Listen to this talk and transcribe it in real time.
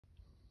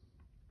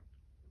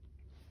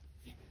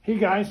Hey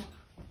guys,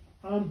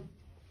 I'm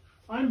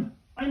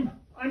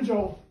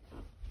Joe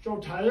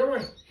Tyler.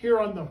 We're here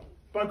on the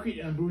Buckwheat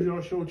and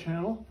Bujoe Show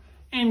channel,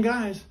 and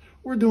guys,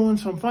 we're doing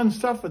some fun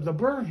stuff with the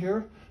bird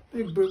here.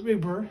 Big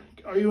bird.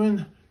 Are you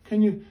in?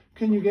 Can you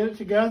get it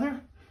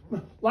together?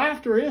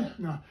 Laughter is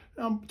no.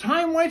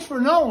 Time waits for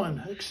no one,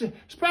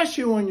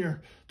 especially when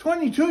you're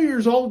 22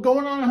 years old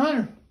going on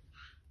 100.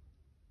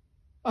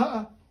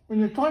 When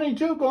you're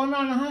 22 going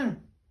on 100.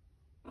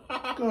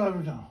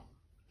 God no.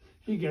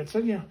 He gets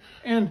it, yeah.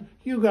 And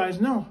you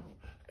guys know,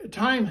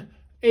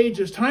 age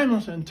is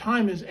timeless and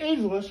time is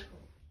ageless.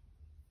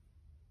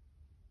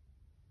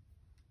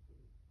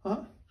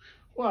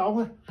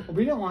 Well,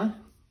 we don't want.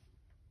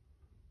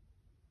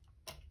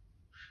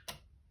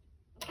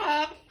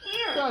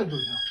 Good.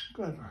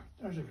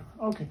 There's a good.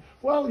 Okay.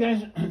 Well,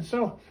 guys,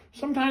 so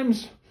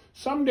sometimes,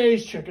 some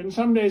days chicken,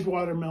 some days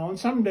watermelon,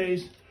 some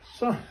days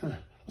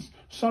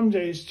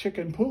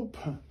chicken poop.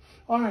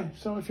 All right.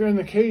 So if you're in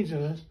the cage of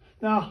this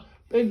now.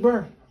 Big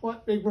bird.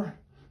 What, big bird?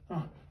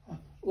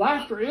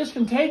 Laughter is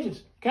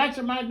contagious. Cats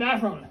might die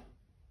from it.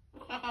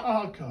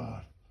 Oh,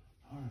 God.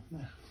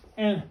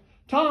 And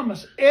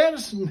Thomas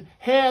Edison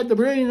had the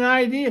brilliant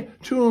idea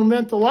to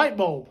invent the light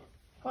bulb.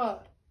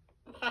 God,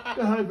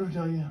 I will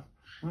tell you.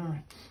 All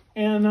right.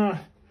 And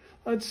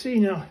let's see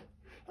now.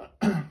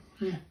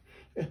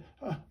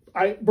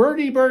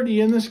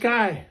 Birdie in the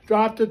sky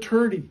dropped a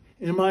turdy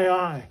in my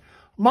eye.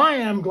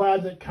 I'm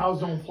glad that cows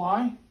don't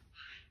fly.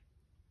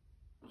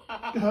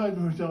 God,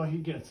 until he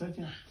gets it,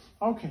 yeah.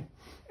 Okay.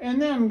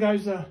 And then,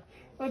 guys,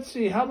 let's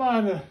see. How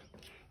about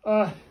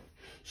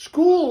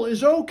school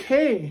is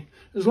okay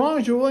as long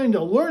as you're willing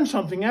to learn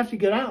something after you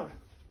get out.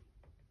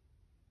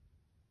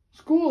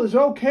 School is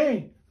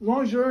okay as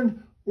long as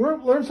you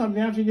learn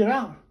something after you get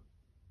out.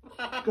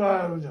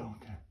 God,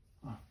 okay.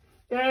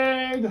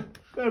 Yeah, good.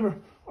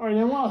 All right,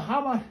 then, well,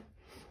 how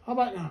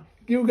about now?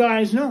 You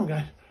guys know,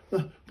 guys,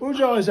 the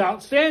Bujoe is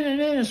out standing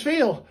in his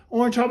field.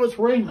 Only trouble it's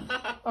raining.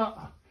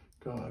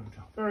 God,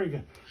 very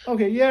good.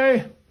 Okay,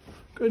 yay.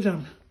 Good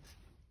job.